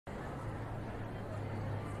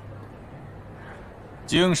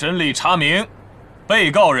经审理查明，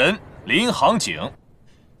被告人林杭景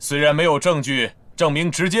虽然没有证据证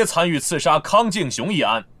明直接参与刺杀康敬雄一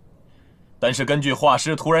案，但是根据画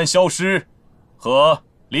师突然消失和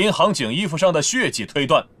林杭景衣服上的血迹推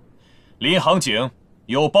断，林杭景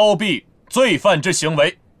有包庇罪犯之行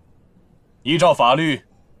为。依照法律，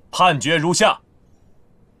判决如下：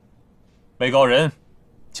被告人，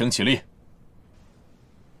请起立。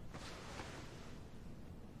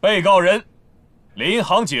被告人林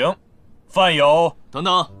杭景犯有等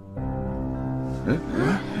等。怎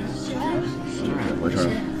么回事？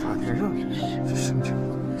发电热，这心情。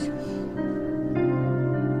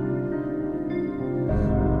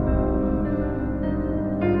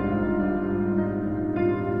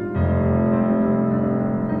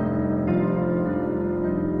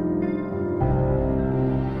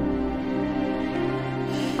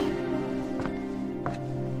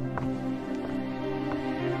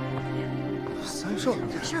三少，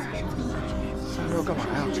三少干嘛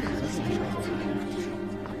呀？不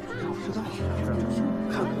知道，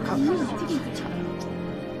看，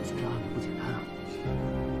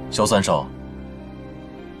萧三少，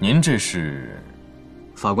您这是？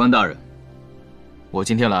法官大人，我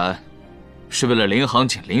今天来是为了林杭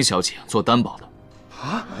景林小姐做担保的。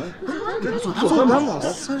啊？做担保？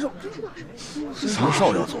三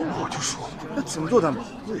少要做，我就说嘛，那怎么做担保？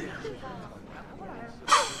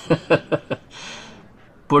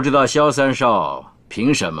不知道萧三少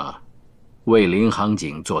凭什么为林杭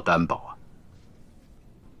景做担保啊？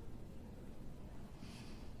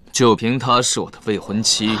就凭她是我的未婚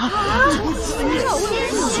妻。未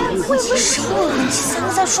婚妻？什么未婚妻？三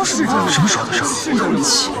哥在说什么？什么时候的事？未婚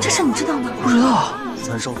妻？这事你知道吗？不知道。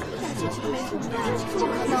三少。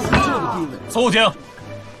肃静。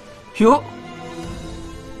哟，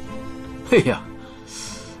哎呀，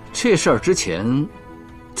这事儿之前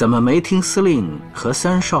怎么没听司令和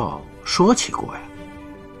三少说起过呀？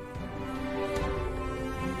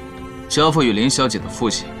家父与林小姐的父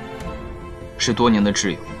亲是多年的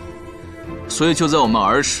挚友，所以就在我们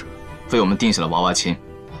儿时为我们定下了娃娃亲。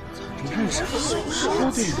认识，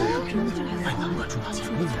说对的呀，哎，难怪朱大姐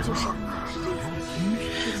问你做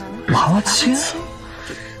娃娃亲，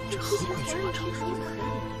这何愧惧马长？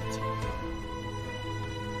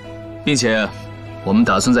并且我们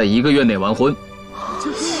打算在1个月内完婚。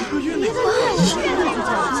1个月内？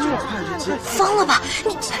疯了吧？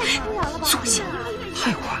你坐下。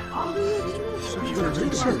太快了！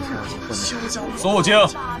肃静。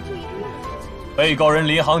被告人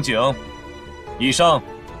林杭景，以上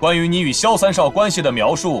关于你与萧三少关系的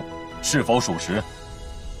描述是否属实？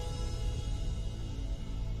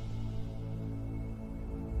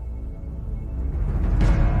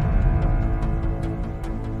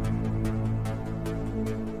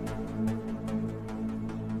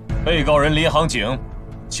被告人林杭景，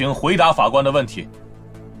请回答法官的问题。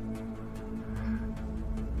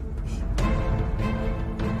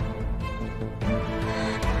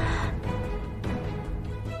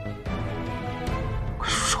快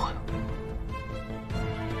说呀！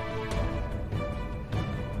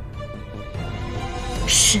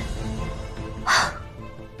是。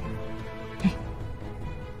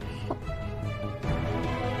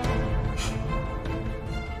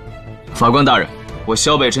法官大人，我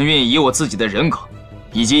萧北辰愿意以我自己的人格，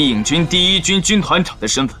以及影军第1军军团长的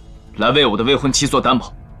身份，来为我的未婚妻做担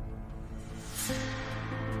保。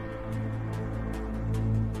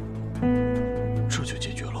这就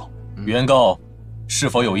解决了。原告是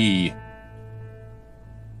否有异议？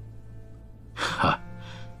哈，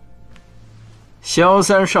萧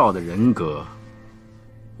三少的人格，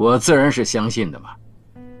我自然是相信的嘛。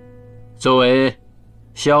作为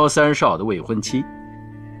萧三少的未婚妻，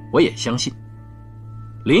我也相信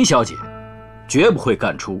林小姐绝不会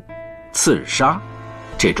干出刺杀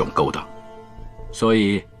这种勾当，所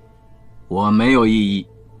以我没有异议。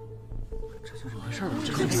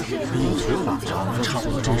差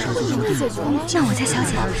不多这事儿就这么定了。那我家小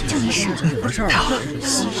姐就没事了。没事啊，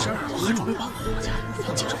喜事儿我还准备跑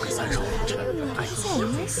介绍给三少。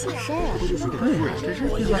喜事儿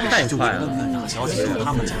对，太快了。小姐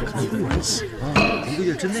他们家肯定有人喜，1个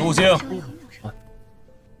月之内。肃静。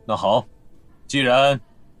那好，既然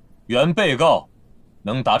原被告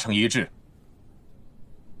能达成一致，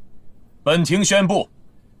本庭宣布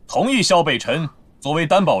同意萧北辰作为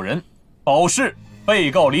担保人保释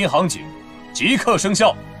被告林杭景，即刻生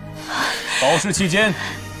效。保释期间，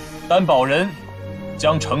担保人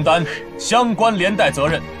将承担相关连带责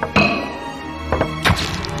任。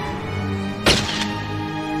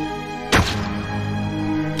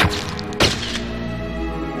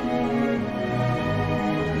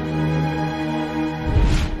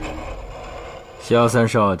萧三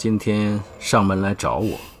少今天上门来找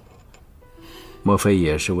我，莫非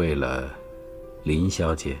也是为了林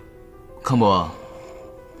小姐？康伯，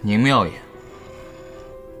您妙也。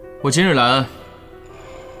我今日来，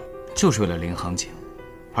就是为了林杭景，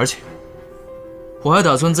而且我还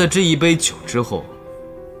打算在这一杯酒之后，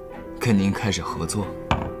跟您开始合作。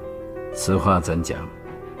此话怎讲？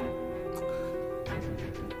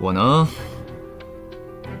我呢，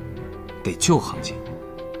得救杭景，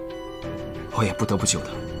我也不得不救他，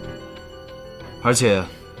而且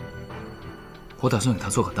我打算给他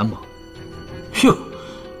做个担保。哟，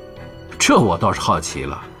这我倒是好奇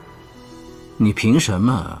了，你凭什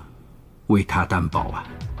么为他担保啊？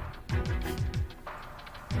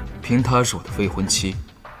凭她是我的未婚妻。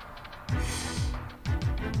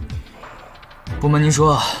不瞒您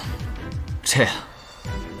说，这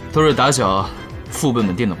都是打小父辈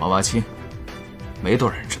们定的娃娃亲，没多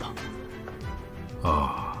少人知道。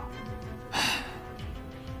哦，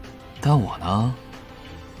但我呢，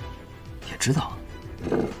也知道，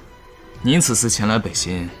您此次前来北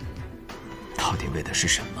新，到底为的是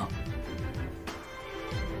什么？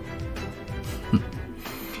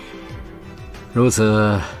如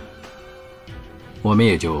此，我们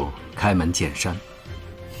也就开门见山。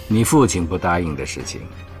你父亲不答应的事情，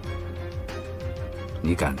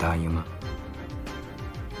你敢答应吗？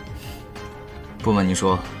不瞒您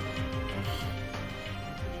说，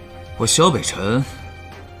我萧北辰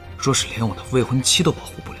若是连我的未婚妻都保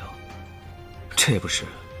护不了，这不是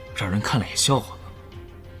让人看了也笑话吗？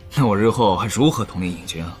那我日后还如何统领影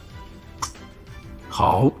军啊？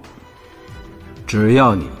好，只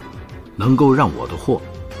要你能够让我的货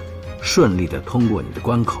顺利地通过你的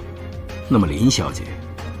关口，那么林小姐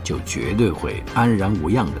就绝对会安然无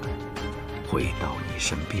恙地回到你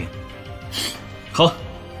身边。好，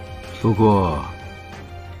不过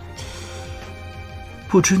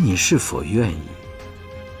不知你是否愿意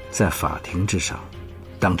在法庭之上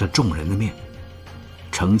当着众人的面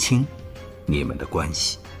澄清你们的关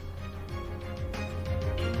系？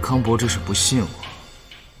康伯这是不信我。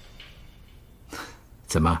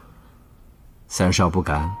怎么，三少不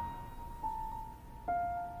敢？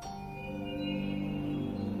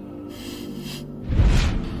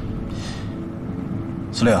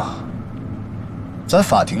司令，在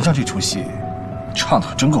法庭上这出戏唱的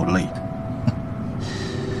可真够累的。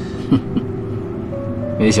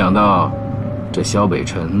没想到这萧北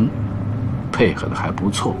辰配合的还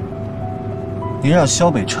不错。你让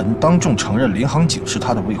萧北辰当众承认林杭景是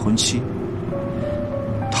他的未婚妻，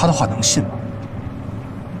他的话能信吗？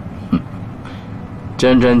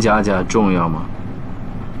真真假假重要吗？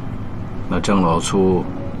那郑老粗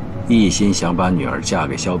一心想把女儿嫁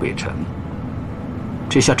给萧北辰，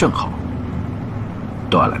这下正好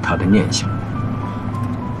断了他的念想。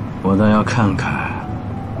我倒要看看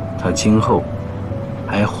他今后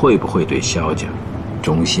还会不会对萧家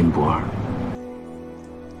忠心不二。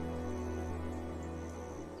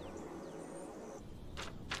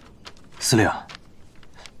司令，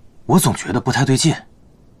我总觉得不太对劲。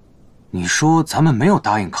你说咱们没有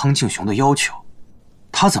答应康敬雄的要求，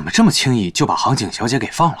他怎么这么轻易就把杭景小姐给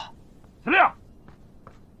放了？司令，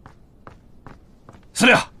司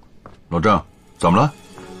令，老郑，怎么了？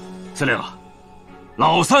司令啊，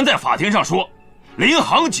老三在法庭上说，林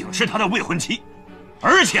杭景是他的未婚妻，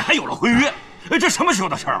而且还有了婚约。这什么时候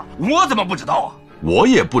的事儿啊？我怎么不知道啊？我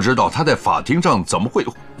也不知道他在法庭上怎么会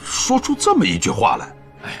说出这么一句话来。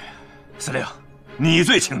哎，司令，你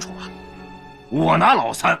最清楚了。我拿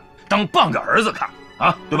老三当半个儿子看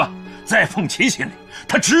啊，对吧？在凤琪心里，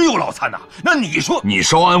他只有老三呐。那你说，你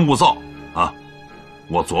稍安勿躁啊！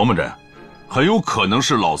我琢磨着，很有可能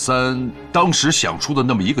是老三当时想出的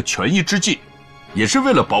那么一个权宜之计，也是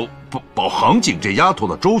为了保杭景这丫头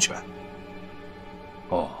的周全。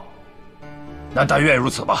哦，那但愿如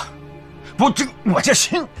此吧。不，我这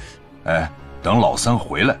心……哎，等老三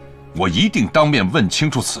回来，我一定当面问清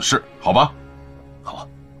楚此事，好吧？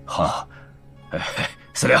好。哎，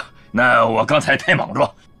司令，那我刚才太莽撞，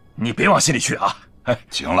你别往心里去啊。哎，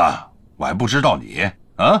行了，我还不知道你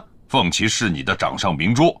啊。凤琪是你的掌上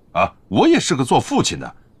明珠啊，我也是个做父亲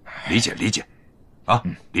的，理解啊，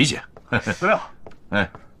理解。司令，哎，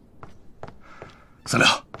司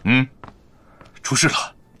令，出事了。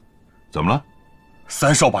怎么了？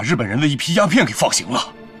三少把日本人的一批鸦片给放行了。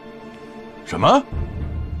什么？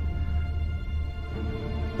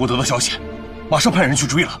我得到消息，马上派人去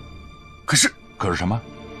追了。可是什么？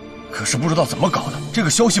可是不知道怎么搞的，这个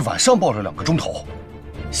消息晚上报了2个钟头，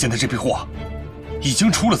现在这批货已经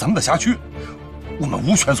出了咱们的辖区，我们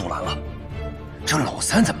无权阻拦了。这老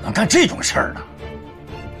三怎么能干这种事儿呢？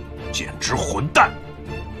简直混蛋！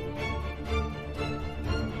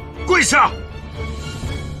跪下！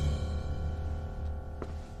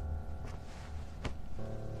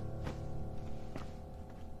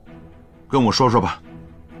跟我说说吧。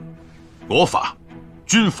国法、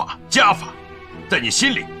军法、家法，在你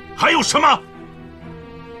心里还有什么？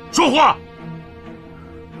说话！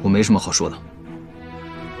我没什么好说的。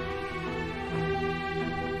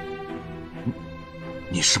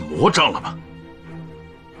你是魔障了吗？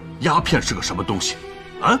鸦片是个什么东西？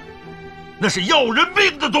啊，那是要人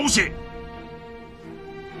命的东西。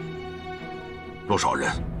多少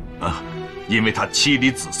人啊，因为他妻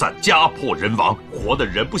离子散、家破人亡，活得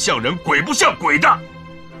人不像人、鬼不像鬼的。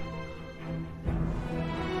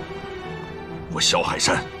我萧海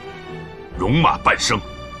山，戎马半生，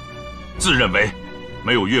自认为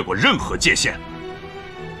没有越过任何界限。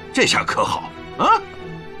这下可好啊，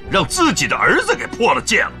让自己的儿子给破了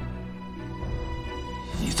戒了。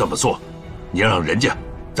你这么做，你让人家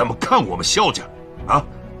怎么看我们萧家？啊，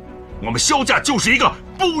我们萧家就是一个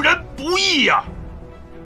不仁不义呀！